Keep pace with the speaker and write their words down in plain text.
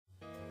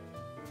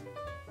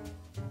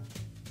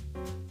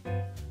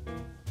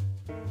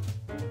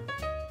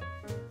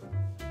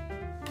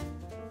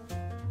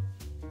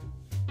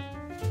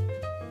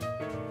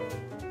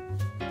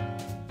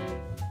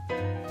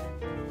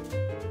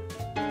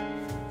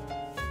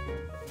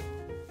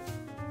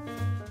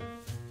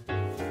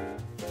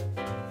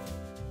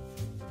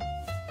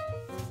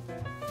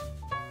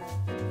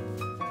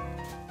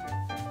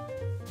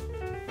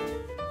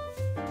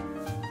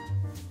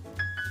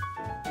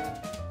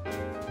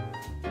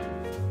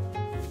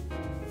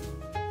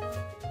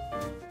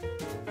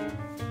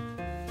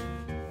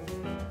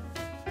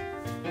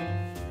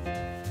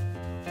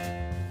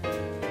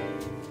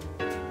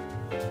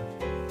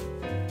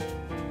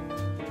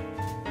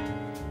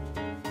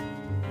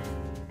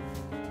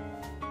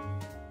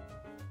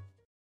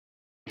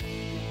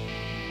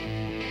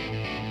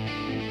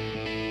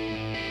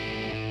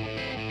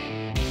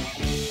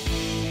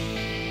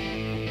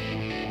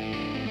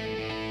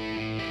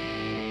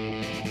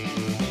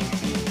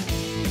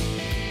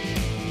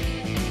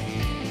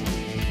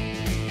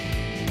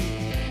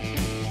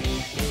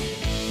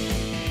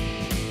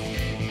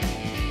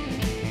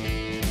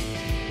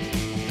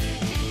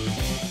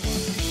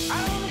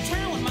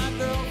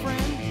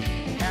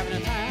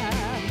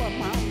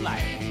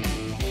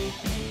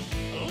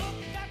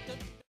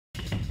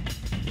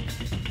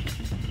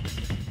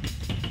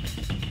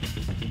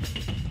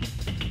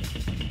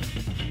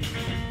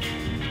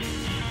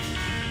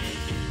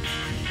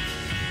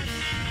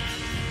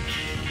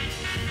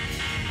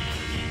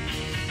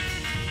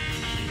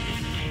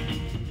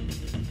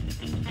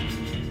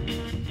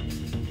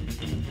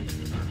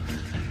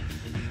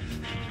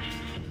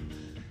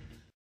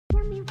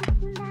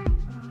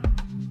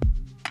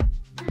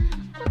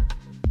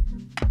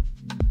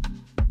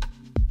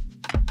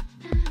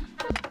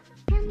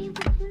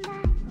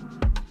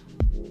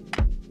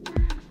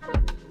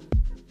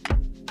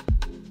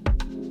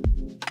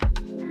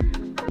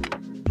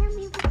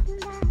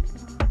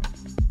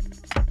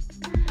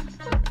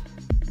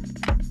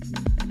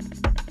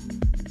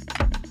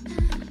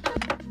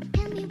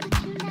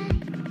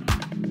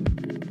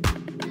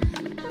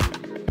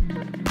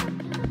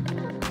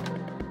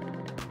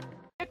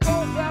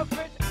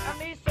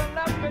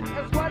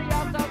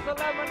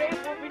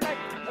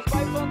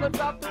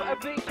up to a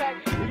big check.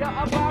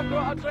 Yeah, a bar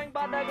girl, a drink,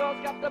 but the girls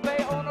got the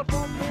bay on the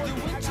phone. The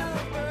winter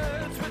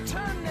birds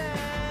returning,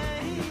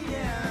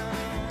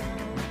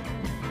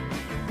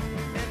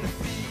 and the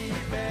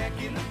feedback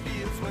in the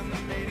fields when the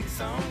mating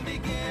song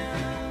begins.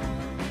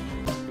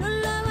 No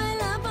la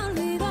baila pa'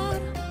 olvidar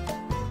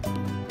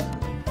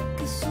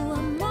que su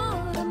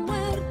amor ha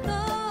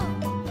muerto,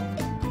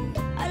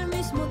 al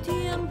mismo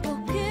tiempo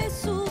que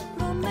su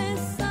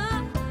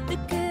promesa de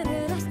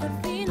querer hasta el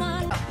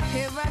final.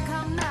 Here I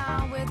come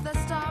now with the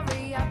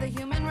story of the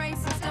human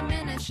race's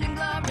diminishing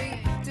glory.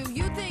 Do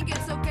you think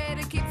it's okay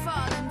to keep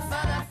falling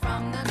further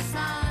from the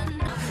sun?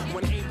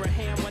 When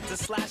Abraham went to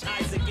slash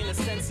Isaac, in a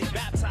sense he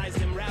baptized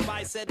him.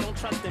 Rabbi said don't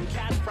trust them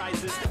cash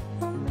prizes.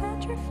 I'm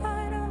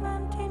petrified of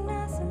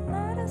emptiness and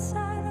let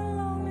aside the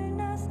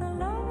loneliness the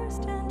lovers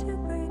tend to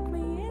break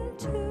me in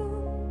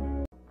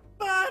two.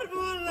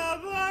 Barbo la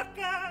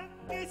boca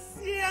que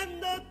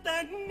siendo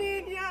tan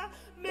niña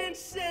me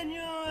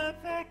enseñó a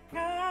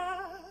pecar.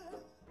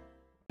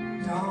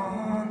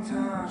 Dans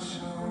un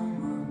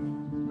chemin,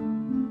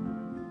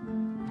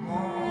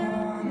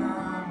 mon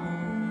amour.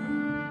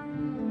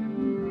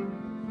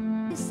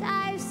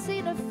 I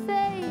see the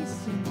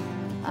face,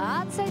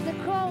 I'll take the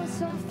clothes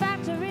from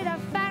factory to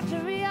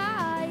factory,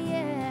 oh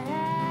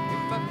yeah.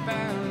 If I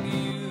found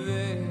you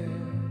there,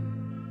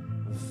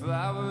 with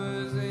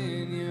flowers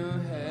in your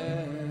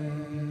hair,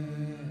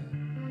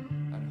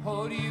 I'd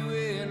hold you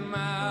in my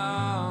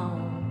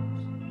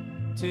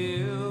arms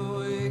till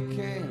we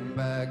came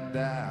back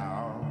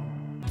down.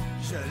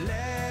 Je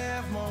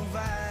lève mon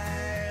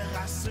verre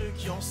à ceux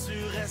qui ont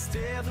su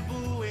rester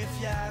debout et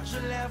fiers. Je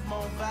lève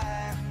mon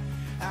verre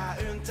à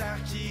une terre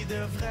qui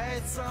devrait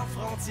être sans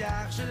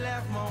frontières. Je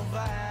lève mon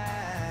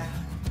verre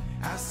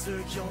à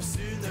ceux qui ont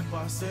su ne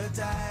pas se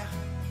taire.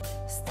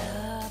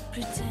 Stop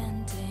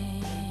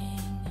pretending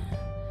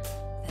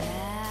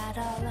that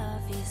our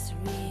love is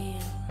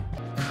real.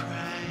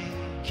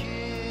 Crank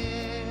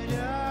it up,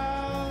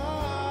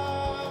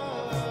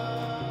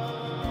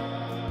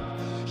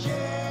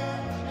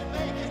 yeah, and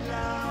make it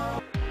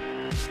loud.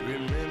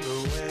 Remember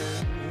when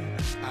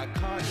I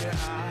caught your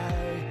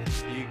eye,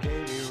 you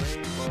gave me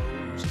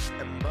rainbows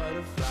and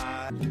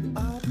butterflies.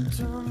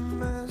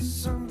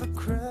 Optimism, the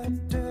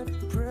credit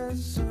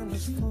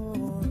prisoners for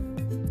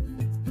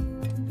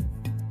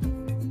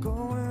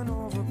going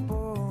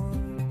overboard,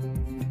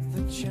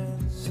 the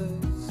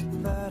chances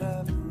that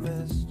I've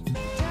missed.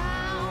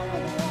 Down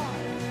with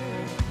water,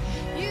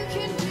 you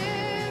can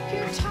dip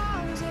your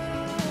tongues in.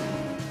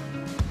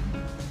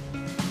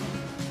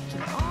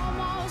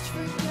 Almost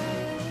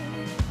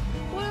forget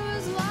what it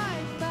was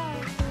like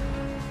back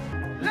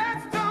then.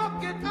 Let's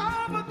talk it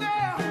over,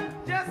 girl.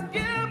 Just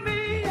give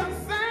me a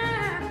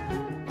sign.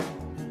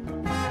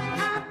 I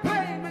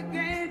played the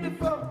game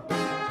before.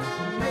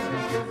 Maybe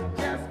it's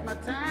just my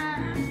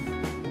time.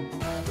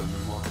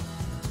 Donne-moi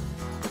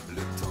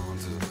le temps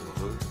de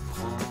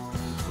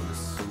reprendre le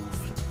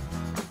souffle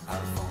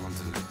avant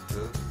de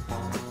te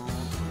prendre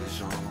les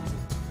jambes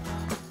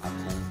à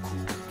mon cou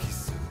qui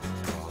se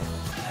tord.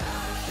 I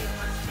keep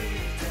my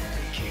feet and I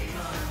keep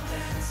on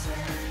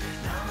dancing.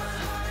 Now my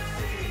heart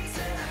beats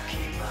and I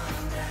keep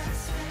on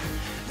dancing.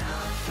 Now I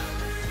found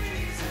a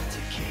reason to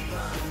keep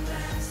on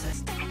dancing.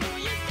 Do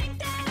you think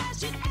that I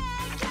should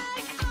act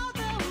like all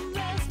the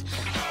rest?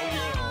 Hey,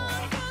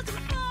 all girls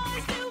and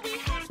boys, do we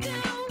have to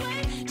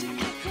wait to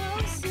get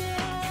closer?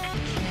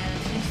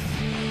 Can't you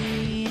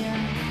see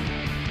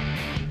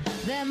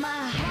that my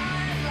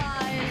heart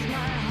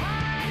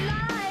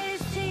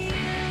lies to you?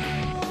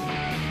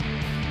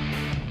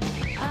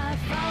 I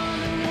found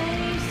a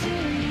ways to you.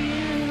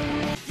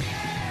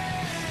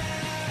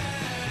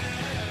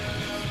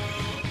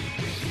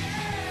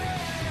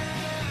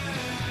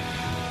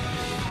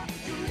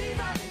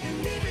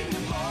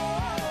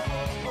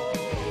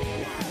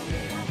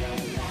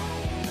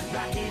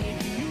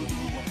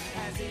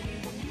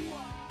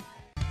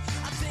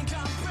 I think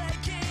I'm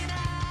breaking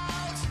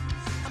out.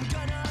 I'm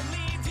gonna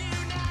leave you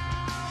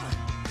now.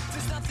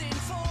 There's nothing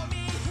for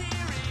me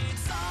here.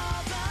 It's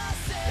all the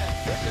same.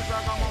 This is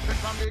ragamuffin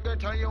from the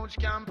ghetto huge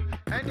camp.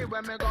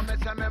 Anywhere me go, me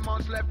say me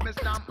must left me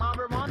stamp.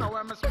 Marijuana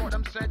where me smoke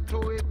them said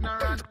too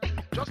ignorant.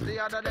 Just the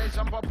other day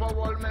some papa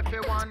hold me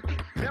for one.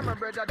 Me and my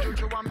brother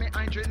Juju and me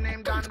Andrew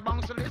named Dan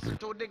Bong. So listen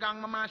to the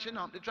gang, me mashing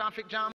up the traffic jam.